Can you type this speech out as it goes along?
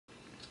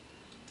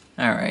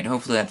Alright,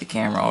 hopefully I have the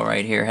camera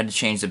alright here. Had to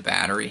change the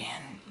battery.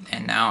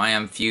 And now I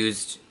am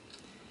fused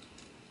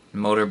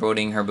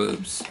motorboating her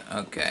boobs.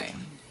 Okay,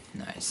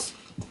 nice.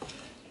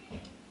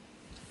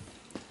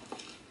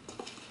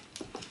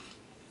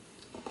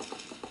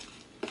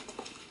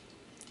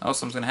 Oh,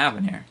 something's gonna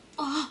happen here.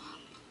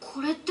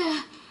 これって、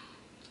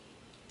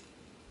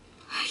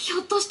ひ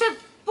ょっとして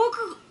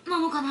僕な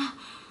のかな?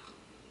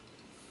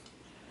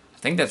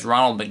 I think that's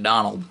Ronald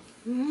McDonald.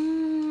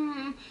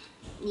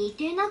 似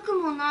てなく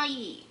もな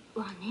い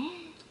わ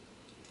ね。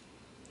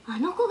あ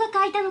の子が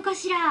描いたのか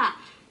しら。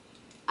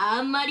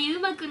あんまりう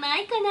まくな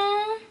いかな。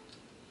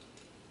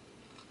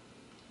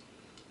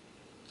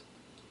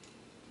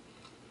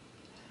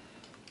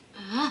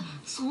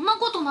そんな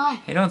ことない。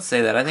 Hey, don't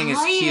say that. I think it's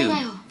cute.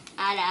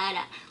 あらあ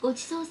ら、ご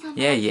ちそうさま。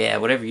 Yeah, yeah,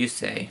 whatever you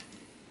say.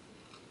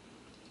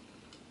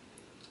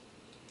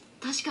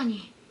 確か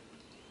に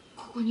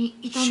ここに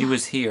いたんだ。 She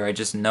was here, I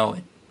just know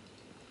it.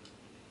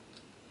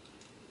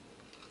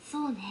 そ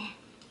うね。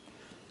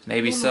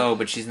 Maybe so,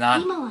 but she's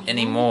not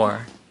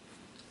anymore.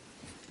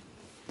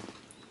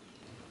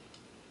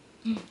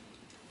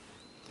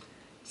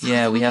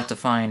 Yeah, we have to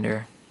find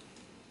her.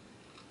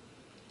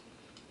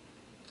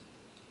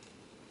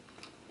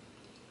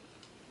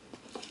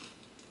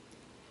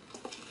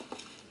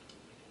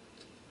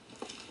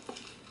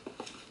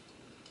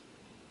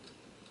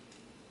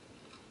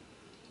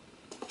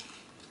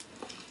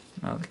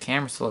 Oh, the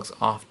camera still looks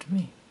off to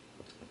me.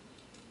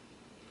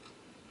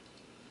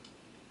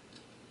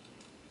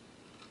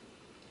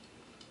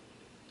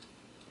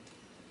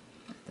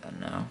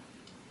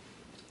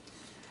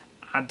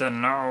 I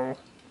don't know.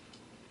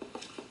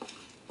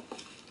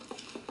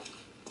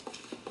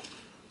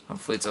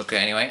 Hopefully it's okay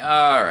anyway.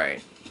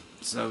 Alright.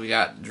 So we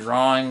got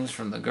drawings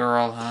from the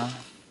girl, huh?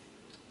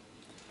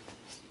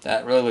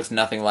 That really looks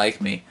nothing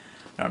like me.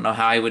 I don't know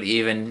how I would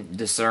even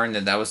discern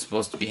that that was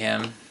supposed to be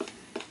him.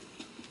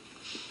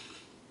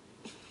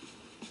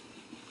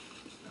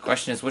 The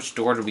question is, which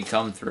door did we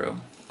come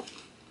through?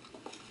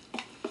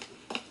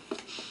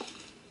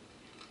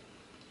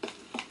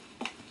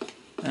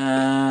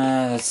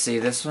 Let's see,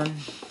 this one?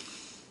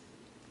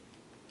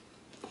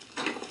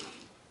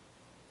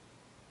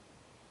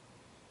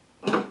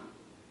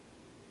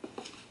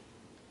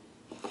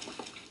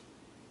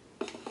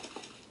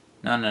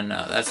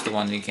 No, that's the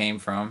one you came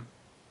from.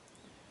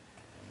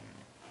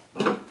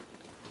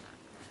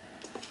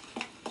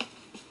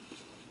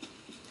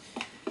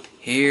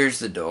 Here's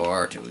the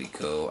door till we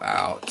go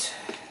out.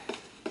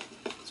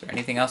 Is there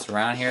anything else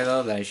around here,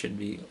 though, that I should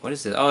be... What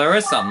is it? Oh, there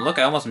is something. Look,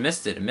 I almost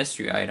missed it. A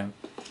mystery item.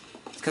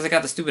 It's because I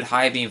got the stupid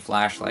high beam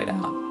flashlight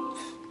out.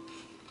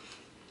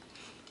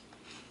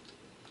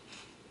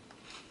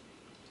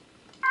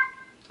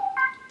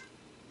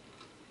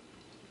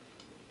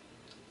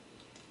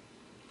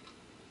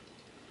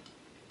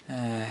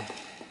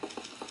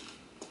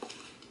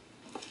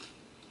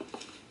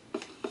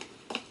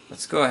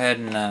 Let's go ahead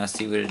and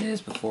see what it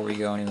is before we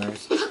go anywhere.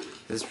 This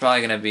is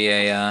probably going to be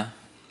a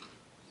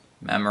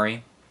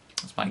memory.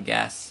 That's my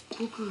guess.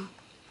 Oh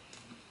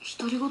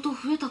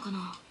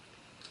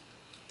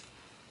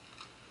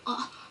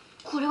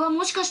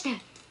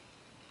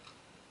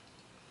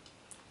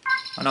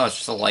no, it's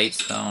just a light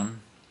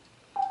stone.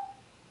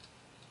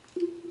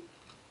 I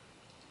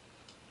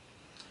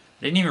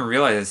didn't even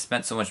realize I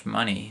spent so much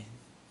money.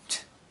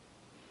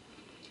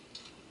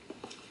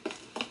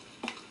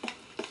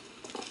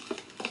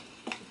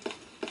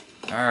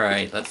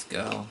 Alright, let's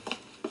go.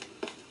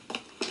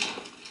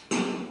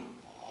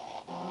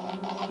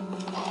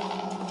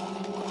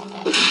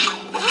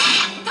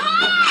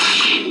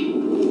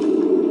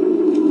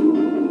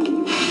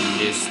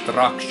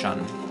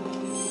 Destruction.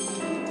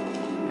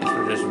 Guess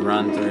we'll just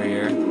run through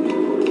here.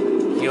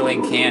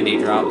 Healing candy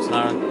drops.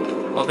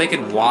 Oh, they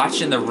could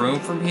watch in the room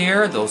from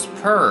here? Those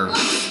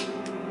pervs.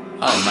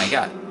 Oh my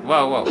god.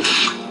 Whoa, whoa.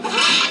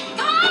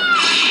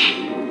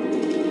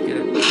 Get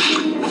it.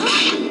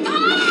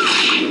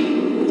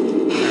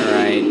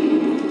 Alright.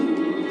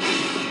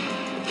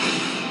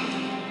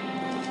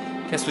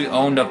 Guess we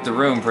owned up the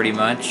room pretty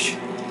much.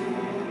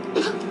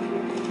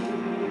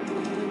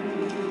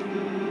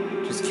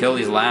 Just kill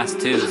these last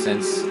two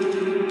since...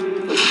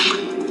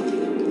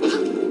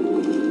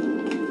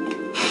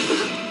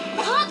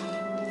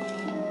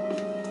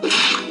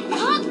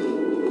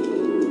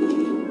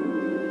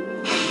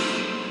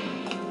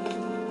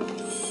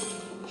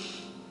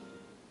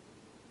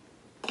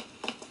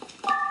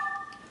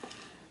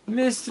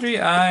 Mystery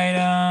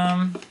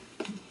item.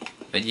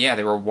 But yeah,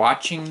 they were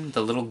watching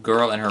the little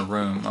girl in her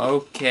room.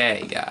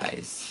 Okay,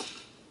 guys.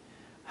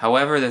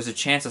 However, there's a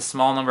chance a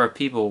small number of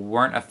people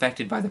weren't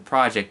affected by the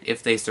project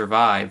if they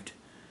survived.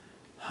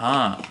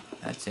 Huh.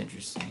 That's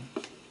interesting.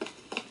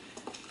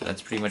 But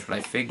that's pretty much what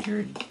I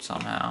figured,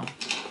 somehow.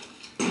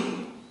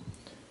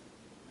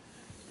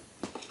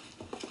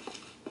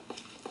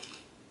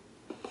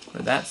 What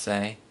did that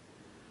say?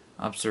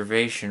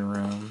 Observation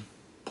room.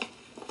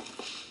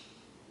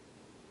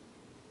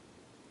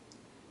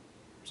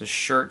 There's a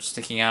shirt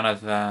sticking out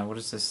of, what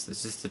is this?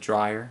 Is this the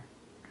dryer?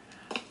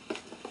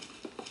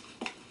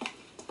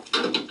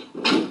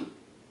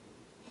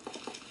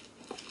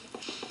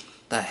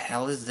 the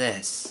hell is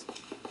this?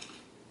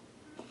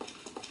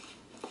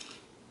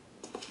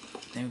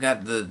 They've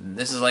got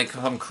this is like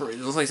some, it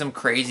looks like some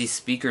crazy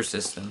speaker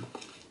system.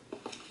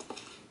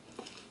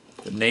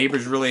 The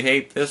neighbors really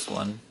hate this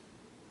one.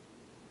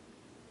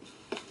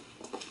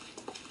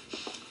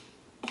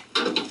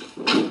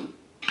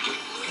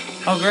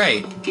 Oh,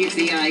 great. If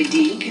the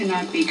ID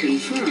cannot be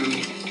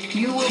confirmed,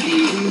 you will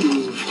be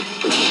removed.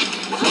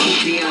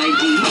 If the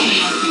ID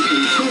cannot be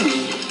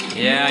confirmed,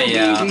 you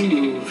will be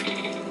removed.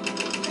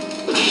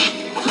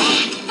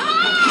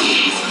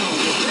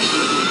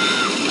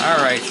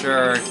 Alright,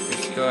 sure.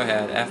 Just go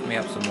ahead. F me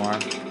up some more.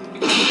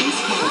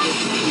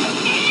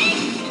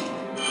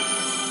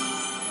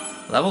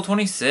 Level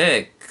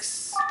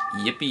 26.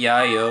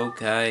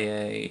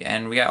 Yippee-yi-yo-ki-yay.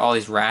 And we got all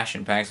these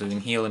ration packs so we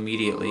can heal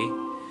immediately.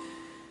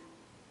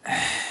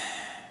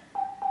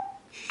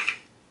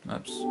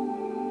 Oops.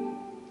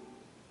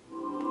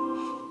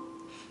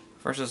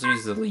 First, let's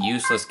use the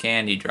useless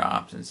candy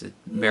drop since it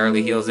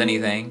barely heals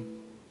anything.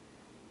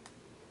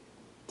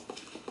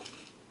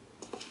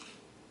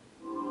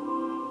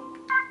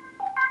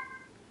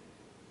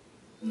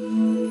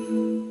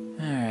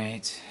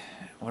 Alright.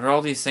 What do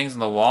all these things on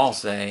the wall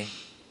say?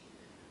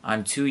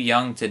 I'm too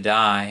young to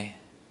die.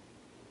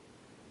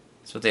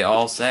 That's what they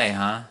all say,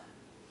 huh?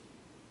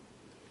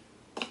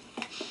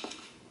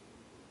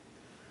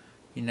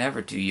 You're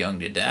never too young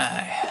to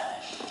die.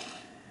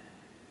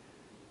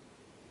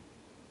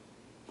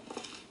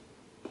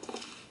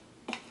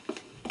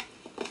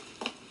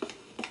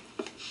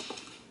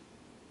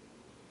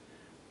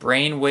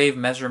 Brainwave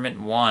measurement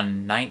 1,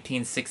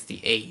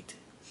 1968.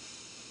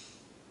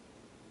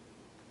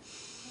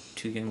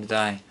 Too young to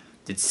die.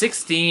 Did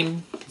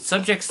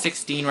subject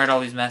 16 write all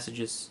these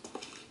messages?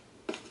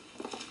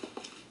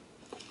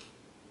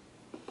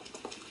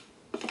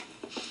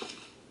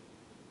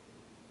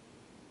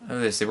 Look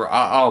at this, they were,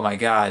 oh my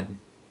god.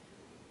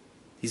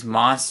 These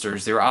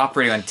monsters, they were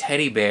operating on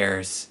teddy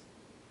bears.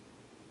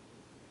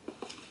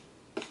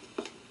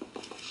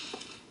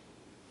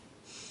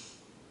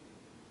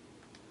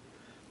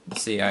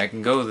 Let's see, I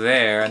can go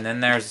there, and then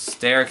there's a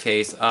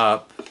staircase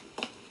up.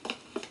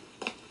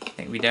 I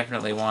think we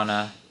definitely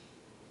wanna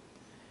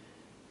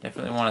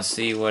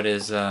see what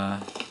is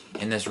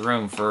in this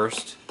room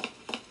first.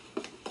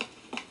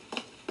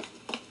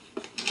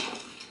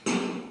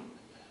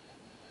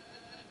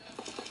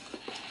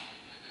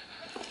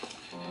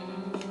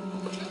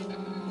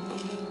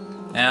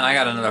 And I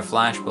got another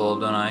flash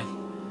bulb, don't I?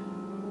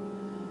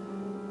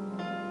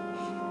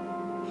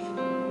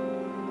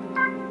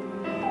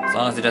 As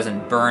long as it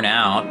doesn't burn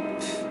out.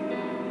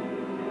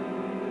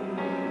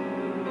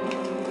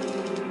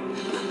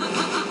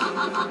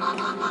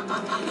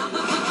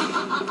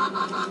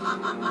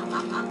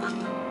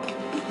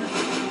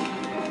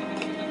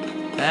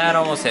 That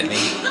almost hit me.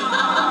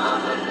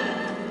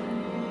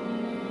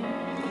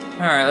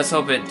 Alright, let's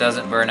hope it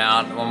doesn't burn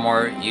out. One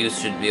more use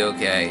should be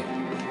okay.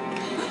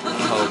 I'm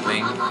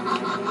hoping.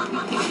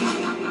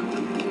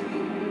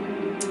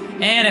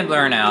 And it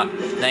burned out.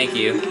 Thank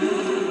you.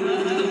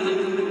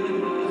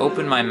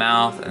 Open my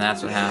mouth, and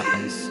that's what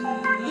happens.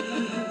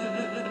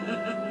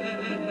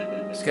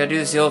 Just gotta do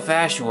this the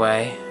old-fashioned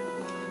way.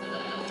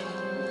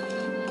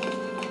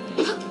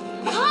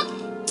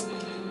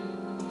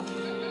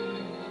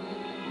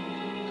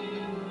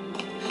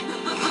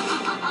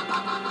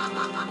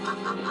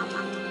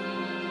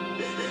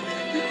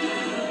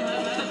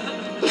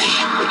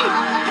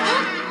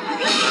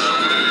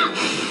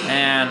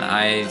 And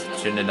I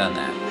shouldn't have done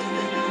that.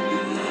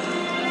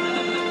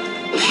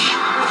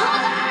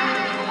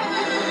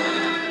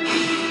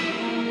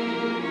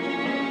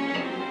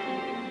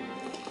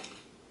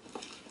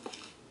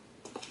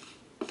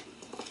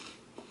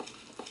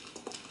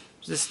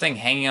 There's this thing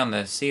hanging on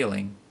the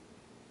ceiling.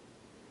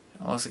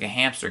 It looks like a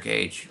hamster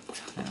cage.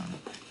 I don't know.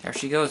 There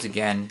she goes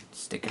again,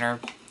 sticking her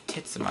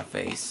tits in my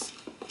face.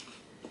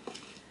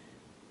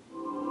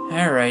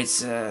 Alright,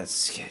 so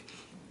let's get...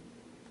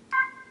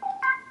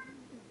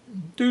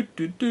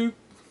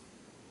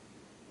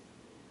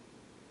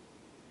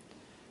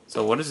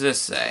 So what does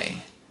this say?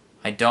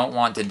 I don't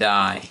want to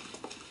die.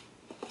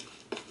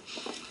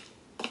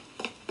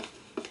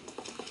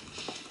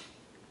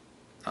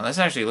 Oh, this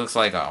actually looks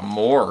like a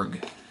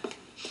morgue.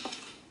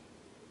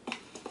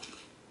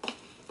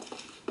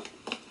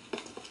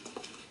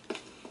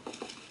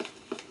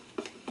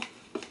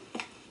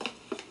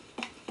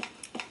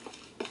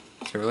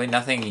 Is there really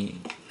nothing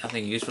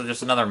useful?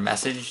 Just another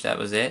message? That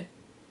was it?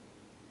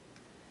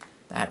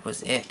 That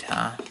was it,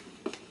 huh?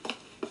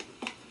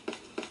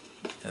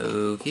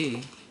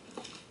 Okay.